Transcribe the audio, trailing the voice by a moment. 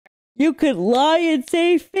You could lie and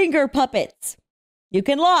say finger puppets. You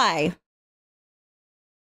can lie.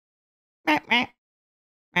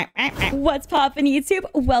 What's poppin', YouTube?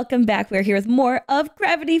 Welcome back. We're here with more of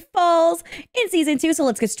Gravity Falls in Season 2, so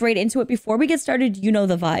let's get straight into it. Before we get started, you know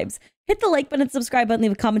the vibes. Hit the like button, subscribe button,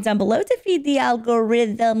 leave a comment down below to feed the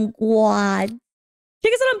algorithm quad.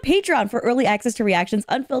 Check us out on Patreon for early access to reactions,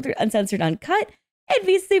 unfiltered, uncensored, uncut. It'd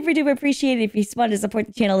be super duper appreciated if you just wanted to support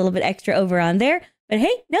the channel a little bit extra over on there. But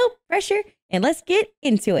hey, no pressure, and let's get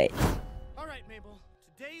into it. All right, Mabel,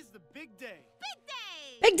 today's the big day. Big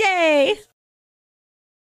day! Big day!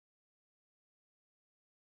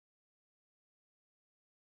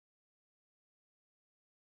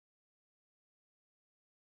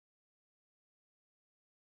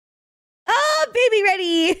 Oh, baby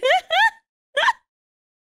ready!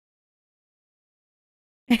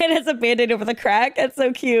 And it's a band-aid over the crack. That's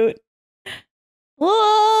so cute.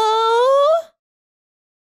 Whoa!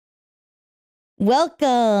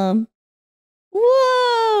 Welcome.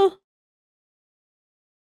 Whoa!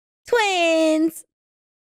 Twins!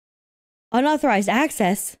 Unauthorized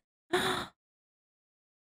access. A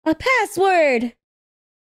password!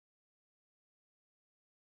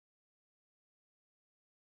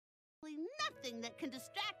 Nothing that can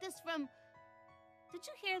distract us from... Did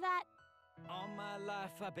you hear that? All my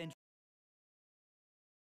life I've been...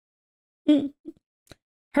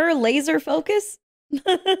 Her laser focus?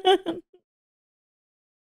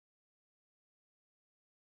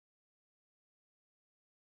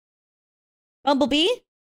 Bumblebee?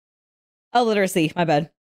 Oh, literacy. My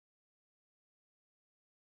bad.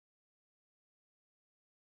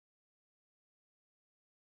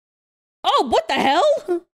 Oh, what the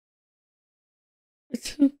hell?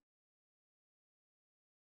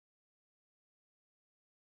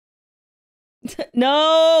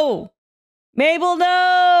 No! Mabel,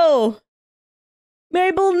 no!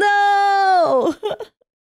 Mabel, no!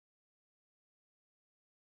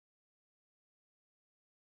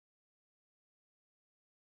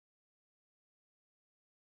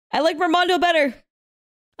 I like Ramondo better.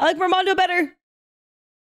 I like Ramondo better.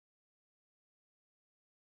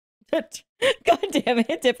 God damn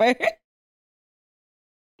it, Dipper.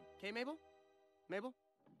 Okay, Mabel? Mabel?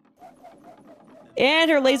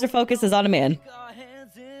 And her laser focus is on a man. Stick our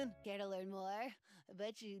hands in. Care to learn more? I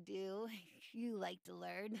bet you do. You like to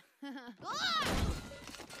learn.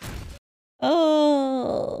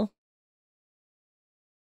 Oh.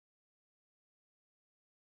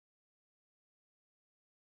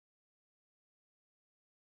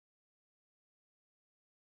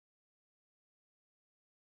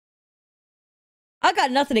 I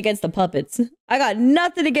got nothing against the puppets. I got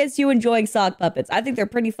nothing against you enjoying sock puppets. I think they're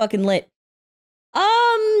pretty fucking lit.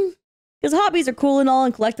 Because hobbies are cool and all,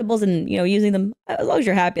 and collectibles, and, you know, using them. As long as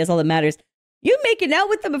you're happy, that's all that matters. You making out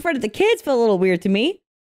with them in front of the kids felt a little weird to me.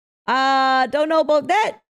 Don't know about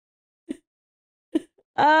that.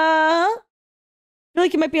 I feel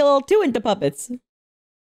like you might be a little too into puppets.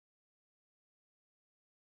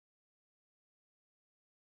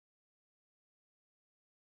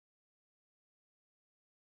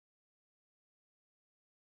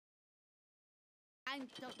 I'm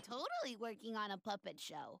totally working on a puppet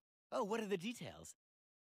show. Oh, what are the details?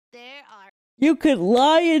 There are... You could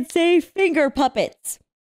lie and say finger puppets.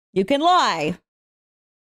 You can lie.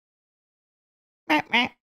 This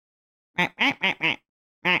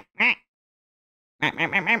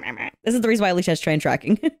is the reason why Alicia has train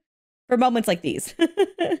tracking. For moments like these.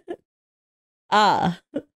 I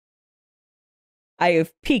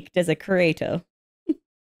have peaked as a creator.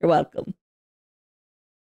 You're welcome.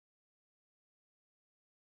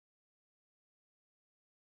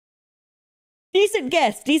 Decent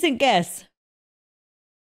guess, decent guess.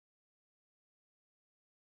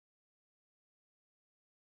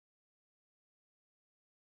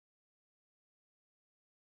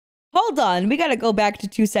 Hold on, we gotta go back to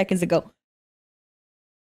 2 seconds ago.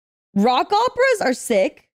 Rock operas are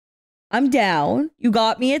sick. I'm down. You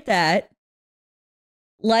got me at that.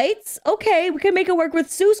 Lights? Okay, we can make it work with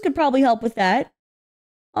Seuss could probably help with that.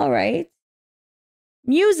 All right.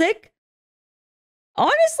 Music?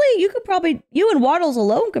 Honestly, you and Waddles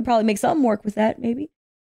alone could probably make something work with that, maybe.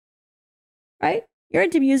 Right? You're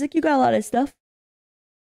into music. You got a lot of stuff.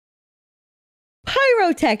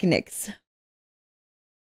 Pyrotechnics.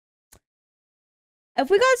 If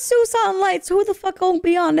we got Seuss on lights, who the fuck gonna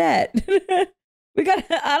be on that?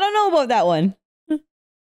 I don't know about that one. Please,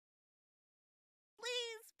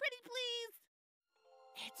 pretty please.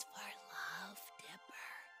 It's for love, Dipper.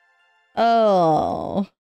 Oh.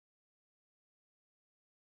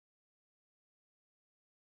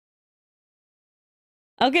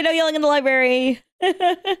 Okay, no yelling in the library.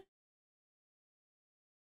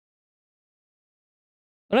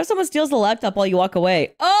 What if someone steals the laptop while you walk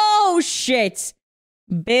away? Oh, shit.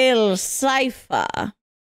 Bill Cipher.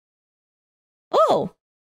 Oh,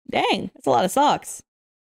 dang. That's a lot of socks.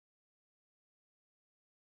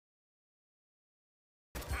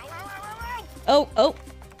 Oh.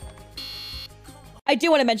 I do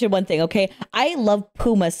want to mention one thing, okay? I love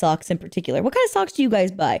Puma socks in particular. What kind of socks do you guys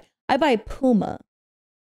buy? I buy Puma.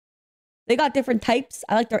 They got different types.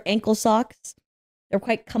 I like their ankle socks. They're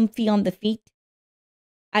quite comfy on the feet.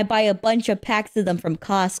 I buy a bunch of packs of them from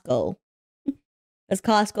Costco. Because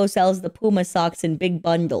Costco sells the Puma socks in big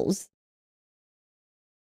bundles.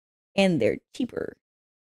 And they're cheaper.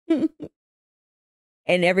 And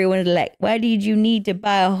everyone's like, why did you need to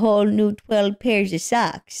buy a whole new 12 pairs of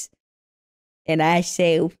socks? And I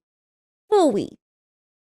say, phooey.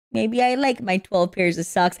 Maybe I like my 12 pairs of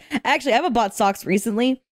socks. Actually, I haven't bought socks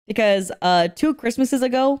recently because 2 Christmases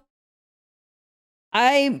ago,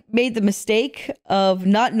 I made the mistake of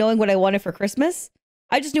not knowing what I wanted for Christmas.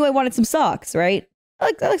 I just knew I wanted some socks, right?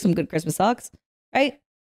 I like some good Christmas socks, right?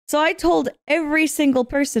 So I told every single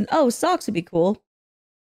person, oh, socks would be cool.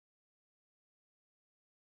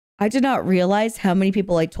 I did not realize how many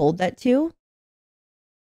people I told that to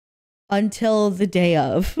until the day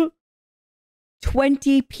of.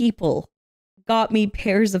 20 people got me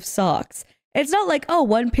pairs of socks. It's not like, oh,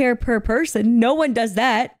 1 pair per person. No one does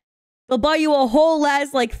that. They'll buy you a whole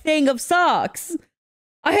ass like thing of socks.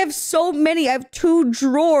 I have so many. I have 2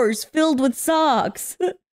 drawers filled with socks.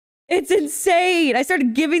 It's insane. I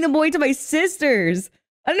started giving them away to my sisters.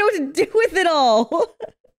 I don't know what to do with it all.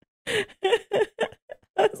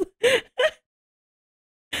 I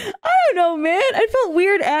don't know, man. I felt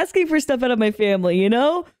weird asking for stuff out of my family, you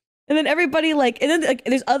know? And then everybody like, and then like,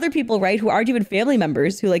 there's other people, right, who aren't even family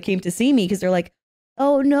members who like came to see me because they're like,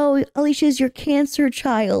 oh no, Alicia's your cancer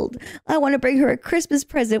child. I want to bring her a Christmas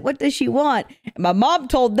present. What does she want? And my mom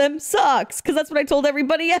told them socks because that's what I told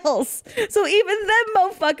everybody else. So even them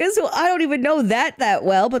motherfuckers who I don't even know that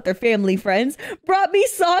well, but they're family friends, brought me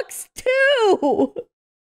socks too.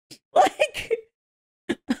 Like,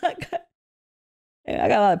 I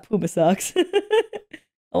got a lot of Puma socks.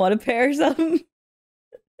 I want a pair or something.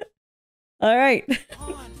 All right. I'll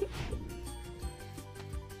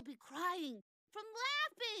be crying from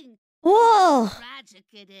laughing. Whoa. Tragic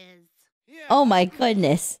it is. Oh my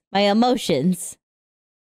goodness. My emotions.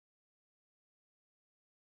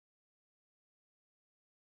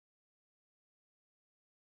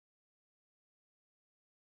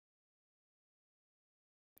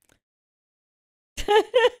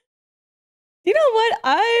 You know what?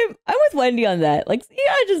 I'm with Wendy on that. Like,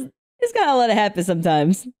 yeah, just gotta let it happen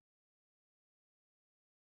sometimes.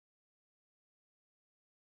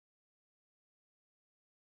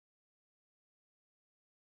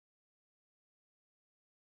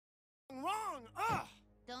 Wrong! Ugh!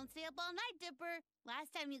 Don't stay up all night, Dipper.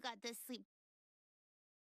 Last time you got this sleep.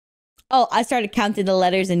 Oh, I started counting the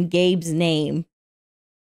letters in Gabe's name.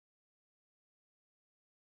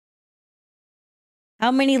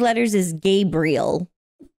 How many letters is Gabriel?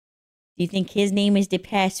 Do you think his name is the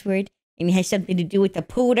password and it has something to do with the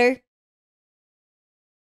pooter?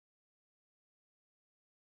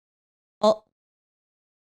 Oh.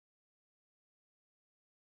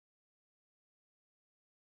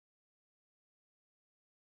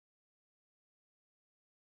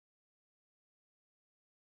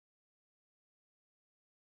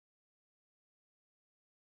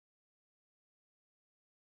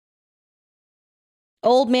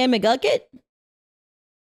 Old Man McGucket?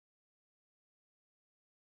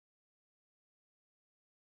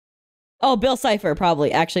 Oh, Bill Cipher,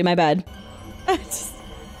 probably. Actually, my bad.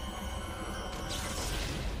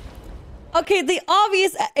 Okay, the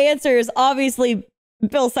obvious answer is obviously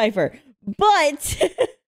Bill Cipher. But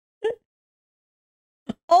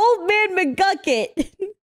Old Man McGucket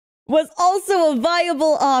was also a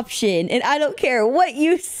viable option, and I don't care what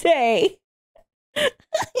you say.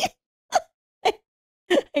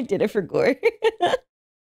 I did it for gore. To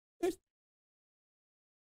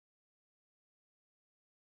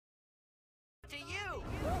you!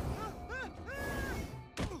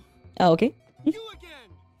 Oh, okay. You again!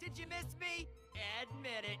 Did you miss me?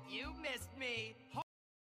 Admit it, you missed me.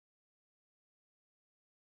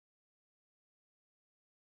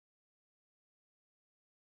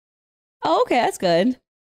 Oh, okay, that's good.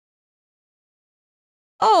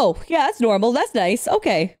 Oh, yeah, that's normal. That's nice.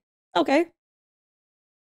 Okay. Okay.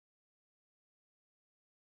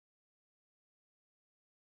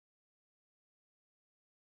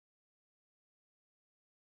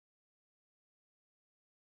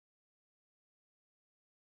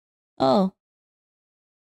 Oh.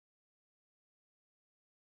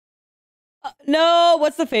 No,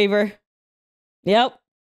 what's the favor? Yep.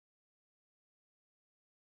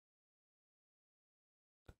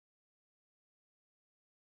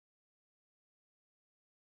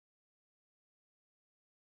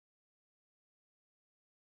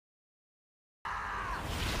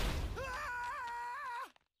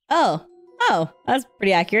 Oh. Oh, that's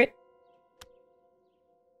pretty accurate.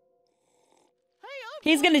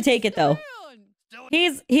 He's gonna take it though.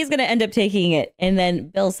 He's gonna end up taking it, and then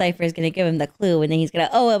Bill Cipher is gonna give him the clue, and then he's gonna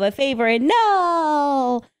owe him a favor. And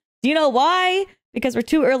no, do you know why? Because we're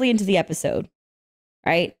too early into the episode,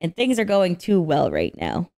 right? And things are going too well right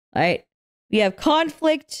now. All right, we have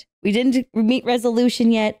conflict. We didn't meet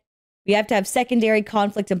resolution yet. We have to have secondary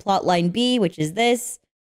conflict in plot line B, which is this.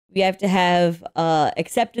 We have to have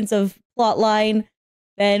acceptance of plot line.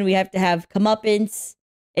 Then we have to have comeuppance.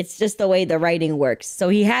 It's just the way the writing works. So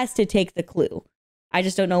he has to take the clue. I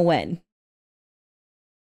just don't know when.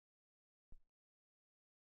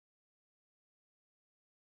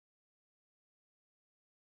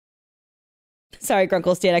 Sorry,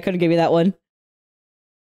 Grunkle Stan, I couldn't give you that one.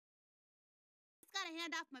 Gotta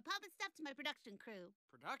hand off my puppet stuff to my production crew.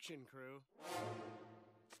 Production crew?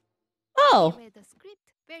 Oh. Read the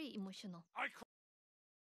script, very emotional.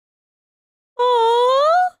 Aww.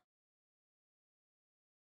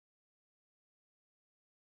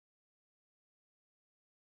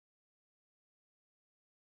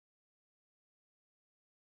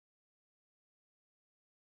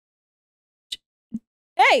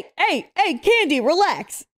 Hey, Candy,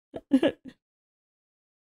 relax.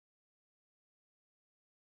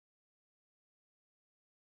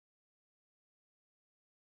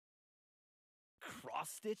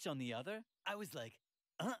 Cross stitch on the other? I was like,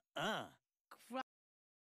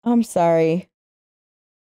 I'm sorry.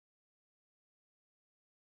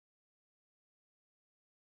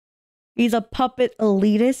 He's a puppet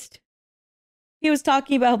elitist. He was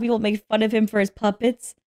talking about how people make fun of him for his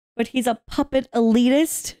puppets, but he's a puppet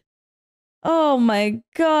elitist. Oh my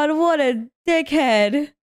god, what a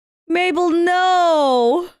dickhead. Mabel,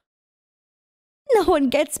 no! No one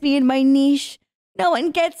gets me in my niche. No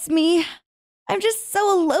one gets me. I'm just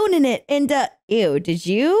so alone in it. And, ew, did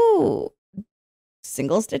you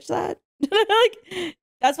single stitch that? Like,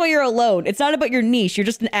 that's why you're alone. It's not about your niche. You're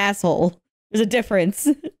just an asshole. There's a difference.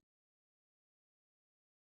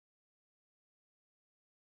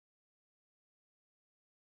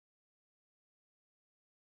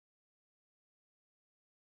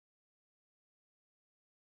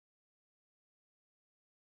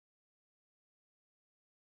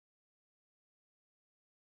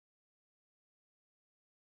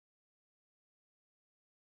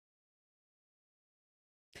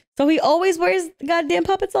 So he always wears the goddamn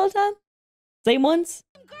puppets all the time? Same ones?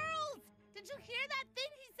 Girls, did you hear that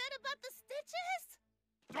thing he said about the stitches?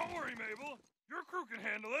 Don't worry, Mabel. Your crew can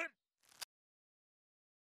handle it.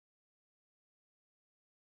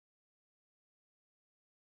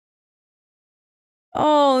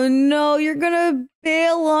 Oh no, you're gonna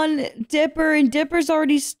bail on Dipper, and Dipper's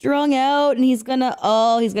already strung out, and he's gonna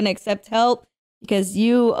accept help because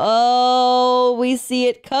we see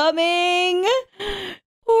it coming.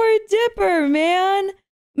 Poor Dipper, man.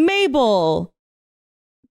 Mabel.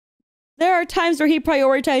 There are times where he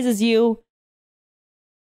prioritizes you.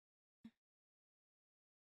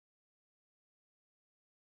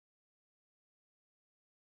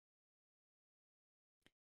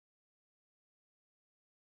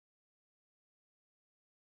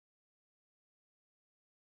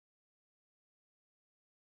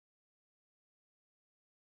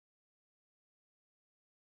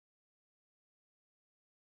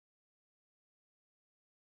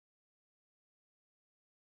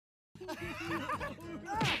 Okay,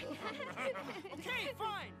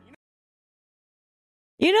 fine.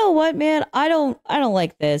 You know what, man? I don't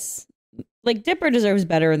like this. Like, Dipper deserves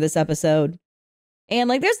better in this episode. And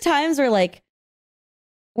like there's times where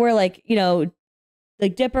you know,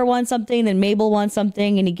 like Dipper wants something, then Mabel wants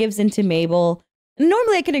something, and he gives in to Mabel. And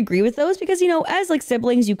normally I can agree with those because, you know, as like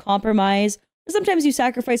siblings, you compromise. Or sometimes you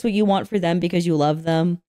sacrifice what you want for them because you love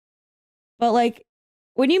them. But like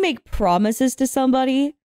when you make promises to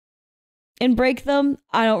somebody and break them,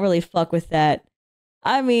 I don't really fuck with that.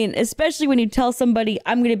 I mean, especially when you tell somebody,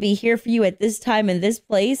 I'm going to be here for you at this time in this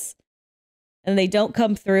place, and they don't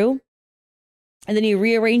come through. And then you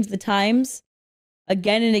rearrange the times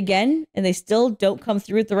again and again, and they still don't come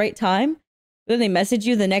through at the right time. Then they message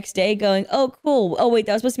you the next day going, oh, cool. Oh, wait,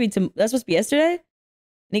 that's supposed to be yesterday? And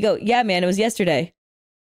you go, yeah, man, it was yesterday.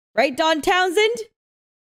 Right, Don Townsend?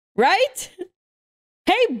 Right?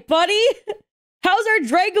 Hey, buddy. How's our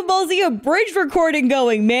Dragon Ball Z abridged recording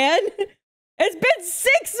going, man? It's been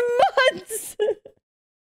 6 months!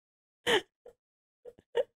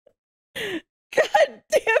 God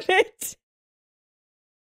damn it!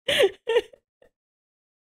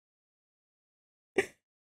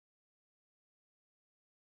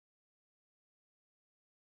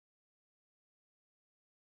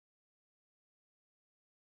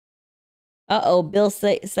 Uh-oh, Bill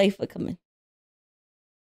Cipher coming.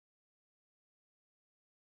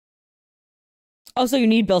 Oh, so you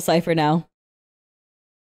need Bill Cipher now.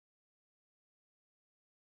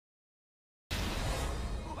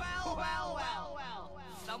 Well.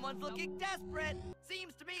 Someone's looking desperate.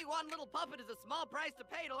 Seems to me one little puppet is a small price to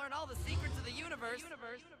pay to learn all the secrets of the universe.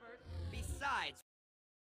 Besides,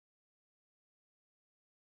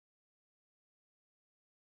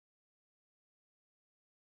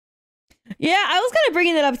 Yeah, I was kind of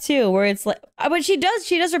bringing that up too, where it's like, but she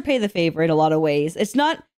does repay the favor in a lot of ways. It's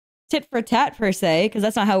not tit for tat per se, because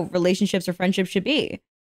that's not how relationships or friendships should be,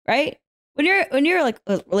 right? When you're like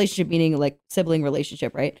a relationship, meaning like sibling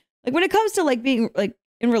relationship, right? Like when it comes to like being like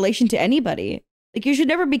in relation to anybody, like you should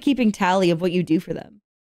never be keeping tally of what you do for them,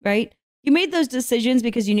 right? You made those decisions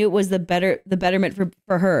because you knew it was the betterment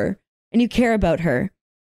for her, and you care about her,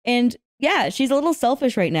 and yeah, she's a little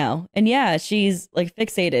selfish right now, and yeah, she's like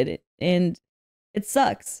fixated, and it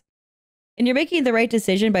sucks. And you're making the right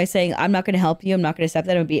decision by saying, I'm not going to help you, I'm not going to accept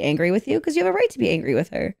that, and be angry with you, because you have a right to be angry with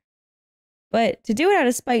her. But to do it out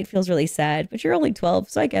of spite feels really sad, but you're only 12,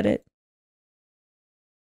 so I get it.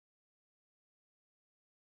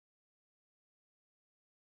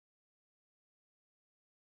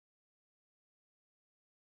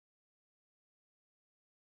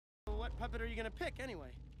 What puppet are you gonna pick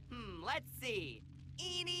anyway? let's see.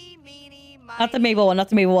 Eeny, meeny, miny. Not the Mabel one, not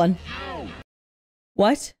the Mabel one.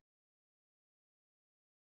 What?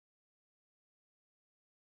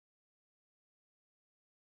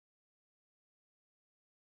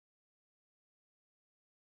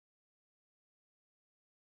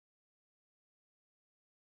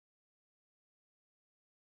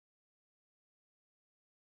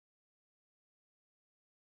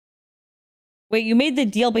 Wait, you made the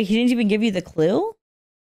deal, but he didn't even give you the clue?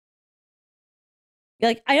 You're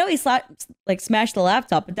like, I know he smashed the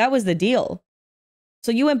laptop, but that was the deal.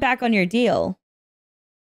 So you went back on your deal.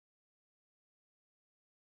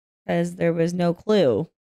 Because there was no clue.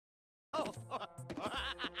 Oh.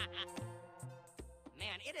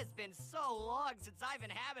 Man, it has been so long since I've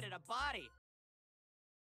inhabited a body.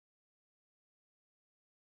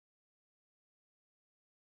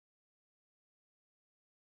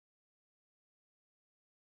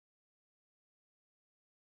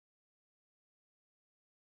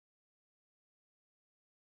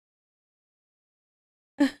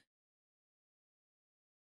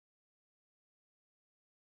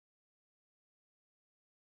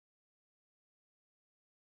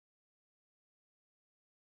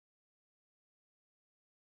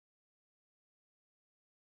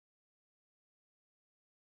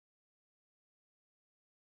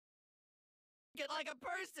 Get like a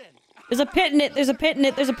person. There's a pit in it. There's a pit in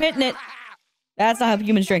it. There's a pit in it. That's not how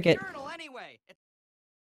humans drink it. Journal anyway.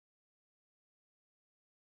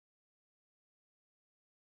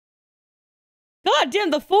 God damn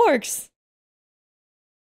the forks.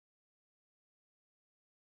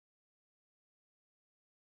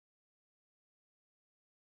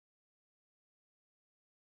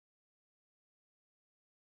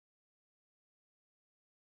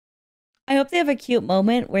 I hope they have a cute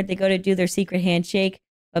moment where they go to do their secret handshake,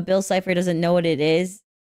 but Bill Cipher doesn't know what it is.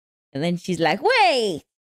 And then she's like, wait!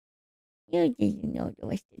 You didn't know the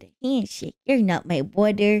rest of the handshake. You're not my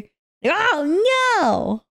brother. Oh,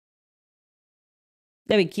 no!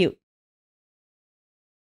 That'd be cute.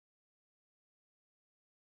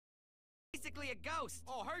 Basically a ghost.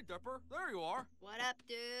 Oh, hey, Dipper. There you are. What up,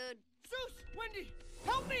 dude? Zeus! Wendy!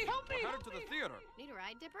 Help me! Help me! We're headed to the theater. Need a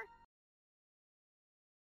ride, Dipper?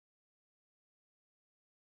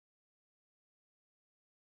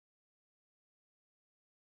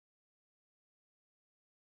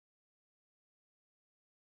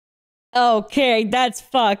 Okay, that's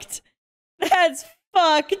fucked. That's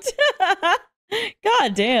fucked.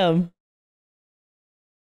 God damn.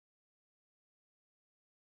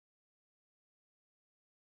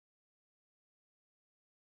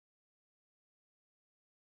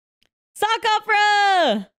 Sock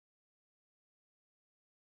opera!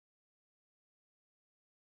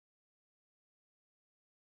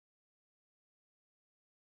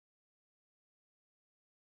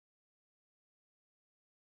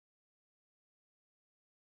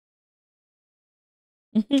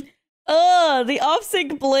 Oh, the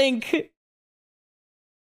off-sync blink.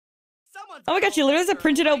 Someone's Oh my gosh, she literally has a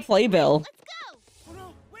printed out playbill. Let's go!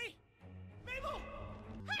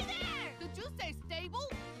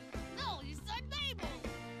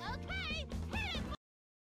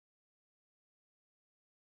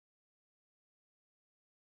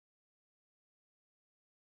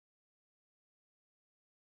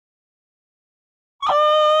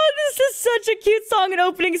 such a cute song and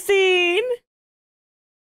opening scene.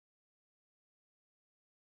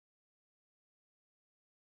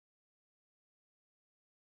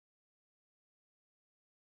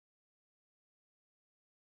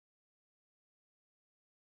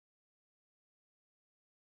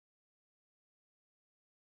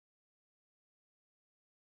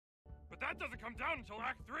 But that doesn't come down until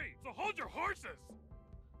Act 3, so hold your horses!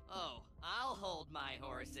 Oh, I'll hold my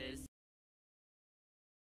horses.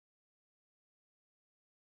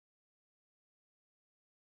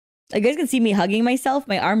 You guys can see me hugging myself.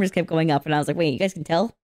 My arm just kept going up, and I was like, wait, you guys can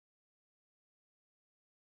tell?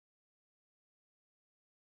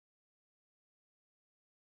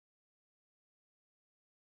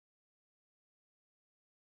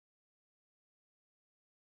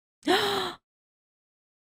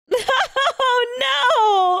 Oh,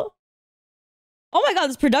 no! Oh my god,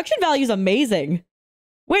 this production value is amazing.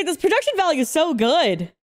 Wait, this production value is so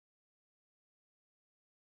good.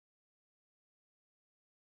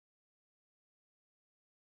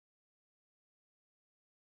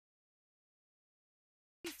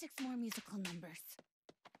 Six more musical numbers.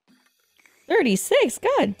 36,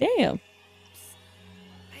 god damn.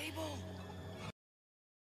 Mabel!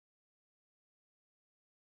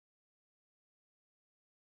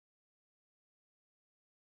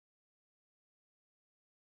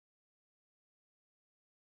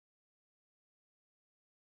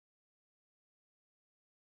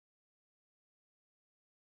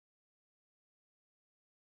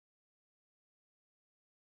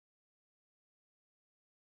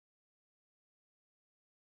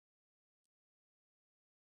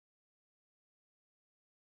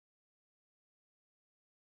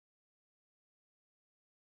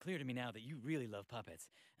 Clear to me now that you really love puppets.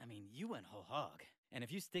 I mean, you went whole hog. And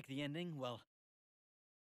if you stick the ending, well...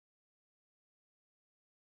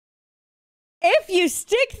 If you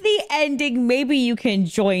stick the ending, maybe you can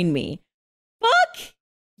join me. Fuck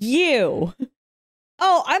you.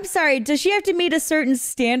 Oh, I'm sorry. Does she have to meet a certain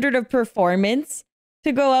standard of performance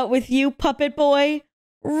to go out with you, puppet boy?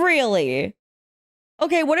 Really?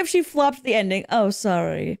 Okay, what if she flopped the ending? Oh,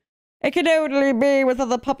 sorry. It can only be with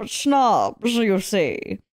other puppet snobs, you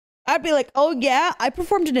see. I'd be like, oh yeah, I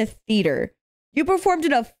performed in a theater. You performed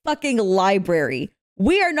in a fucking library.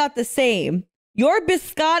 We are not the same. Your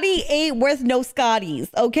biscotti ain't worth no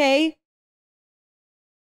Scotties, okay?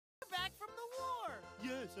 You're back from the war!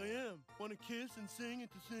 Yes, I am. Want to kiss and sing at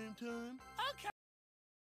the same time? Okay!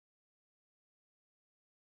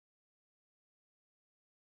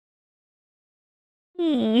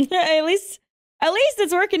 At least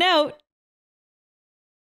it's working out.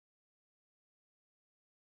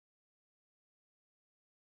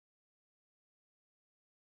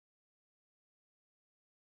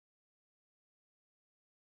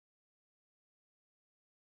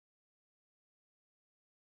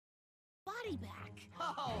 Body back.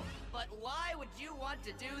 Oh, but why would you want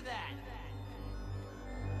to do that?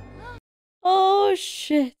 Oh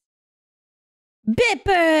shit.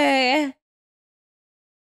 Bipper!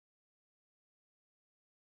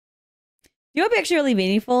 You know, it'd be actually really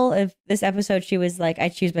meaningful if this episode she was like, I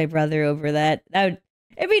choose my brother over that. It'd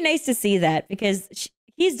be nice to see that because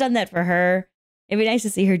he's done that for her. It'd be nice to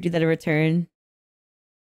see her do that in return.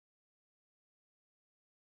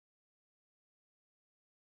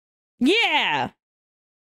 Yeah!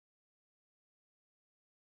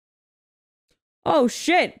 Oh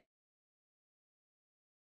shit.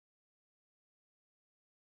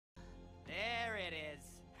 There it is.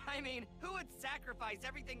 I mean, who would sacrifice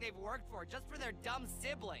everything they've worked for just for their dumb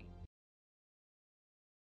sibling?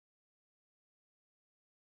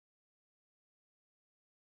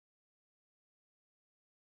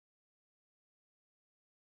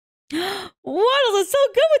 Waddles is so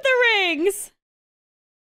good with the rings!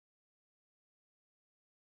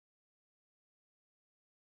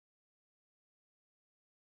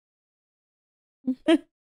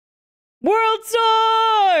 World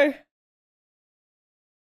Star!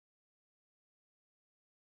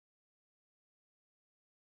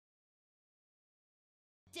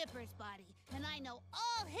 Dipper's body, and I know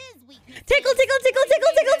all his weaknesses. Tickle, tickle, tickle, tickle,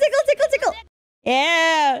 tickle, tickle, tickle, tickle.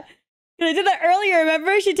 Yeah. I did that earlier,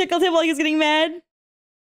 remember? She tickled him while he was getting mad.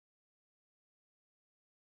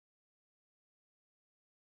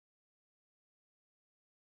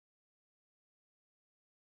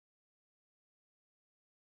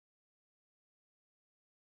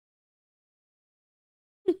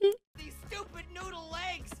 These stupid noodle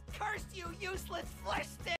legs! Curse you, useless flesh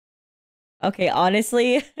stick! Okay,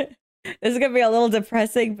 honestly, this is gonna be a little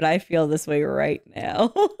depressing, but I feel this way right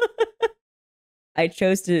now. I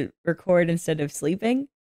chose to record instead of sleeping.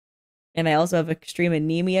 And I also have extreme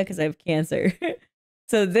anemia because I have cancer.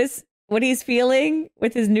 So this, what he's feeling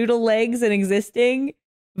with his noodle legs and existing,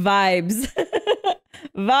 vibes.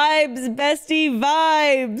 Vibes, bestie,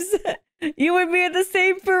 vibes. You and me are the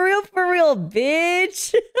same for real,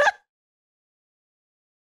 bitch.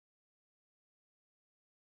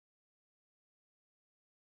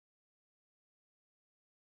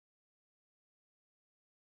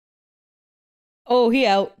 Oh, he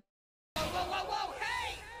out.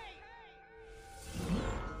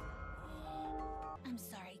 I'm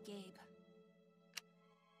sorry, Gabe.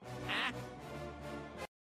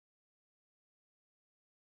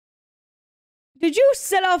 Did you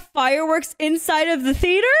set off fireworks inside of the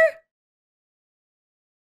theater?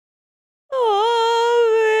 Oh,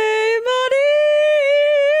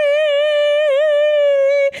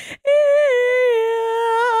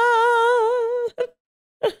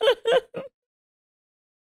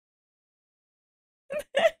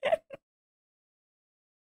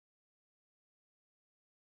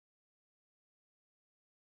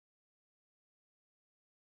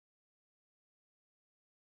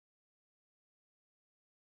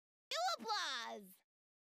 Applause!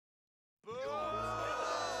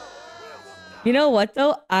 You know what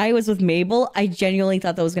though? I was with Mabel. I genuinely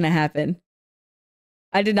thought that was gonna happen.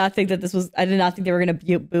 I did not think that this was. I did not think they were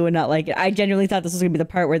gonna boo and not like it. I genuinely thought this was gonna be the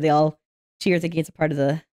part where they all cheer, thinking it's a part of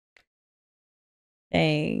the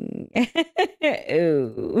thing.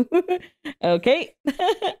 Ooh. Okay.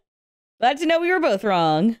 Glad to know we were both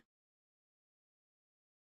wrong.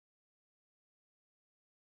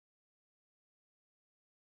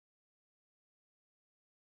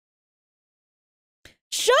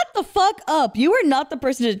 Shut the fuck up. You are not the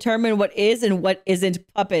person to determine what is and what isn't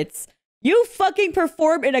puppets. You fucking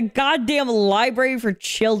perform in a goddamn library for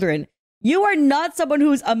children. You are not someone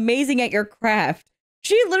who's amazing at your craft.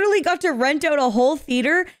 She literally got to rent out a whole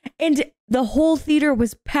theater, and the whole theater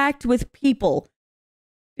was packed with people.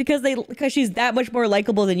 Because she's that much more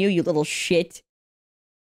likable than you little shit.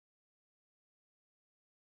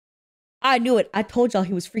 I knew it. I told y'all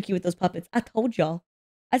he was freaky with those puppets. I told y'all.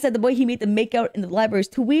 I said the way he made them make out in the library is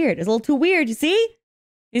too weird. It's a little too weird, you see?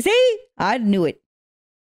 You see? I knew it.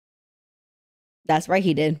 That's right,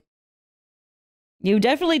 he did. You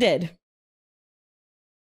definitely did.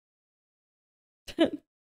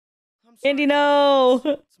 Andy, no!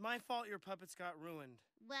 It's my fault your puppets got ruined.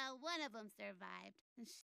 Well, one of them survived.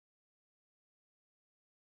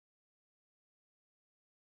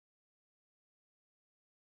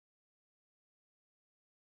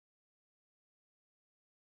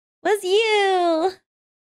 Was you?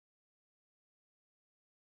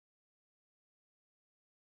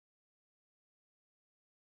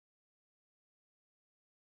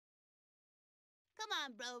 Come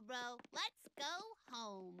on, bro. Let's go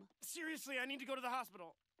home. Seriously, I need to go to the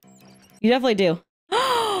hospital. You definitely do.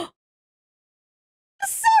 Sock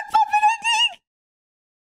puppet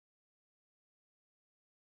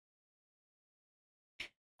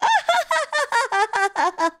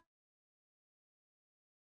ending!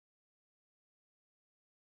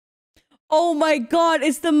 Oh my god,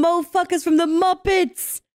 it's the moffuckers from the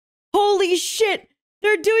Muppets! Holy shit!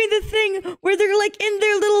 They're doing the thing where they're like in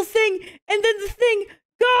their little thing, and then the thing,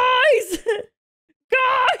 guys!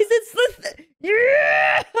 Guys, it's the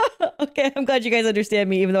yeah! Okay, I'm glad you guys understand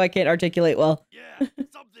me, even though I can't articulate well. Yeah,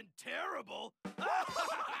 something terrible.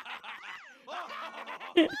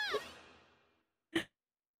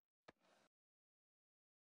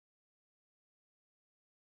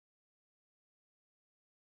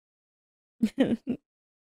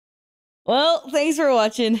 Well, thanks for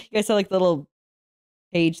watching. You guys saw like the little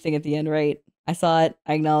page thing at the end, right? I saw it.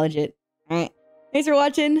 I acknowledge it. All right. Thanks for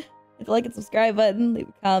watching. Hit the like and subscribe button. Leave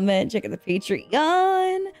a comment. Check out the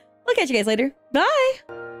Patreon. We'll catch you guys later.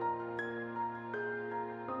 Bye.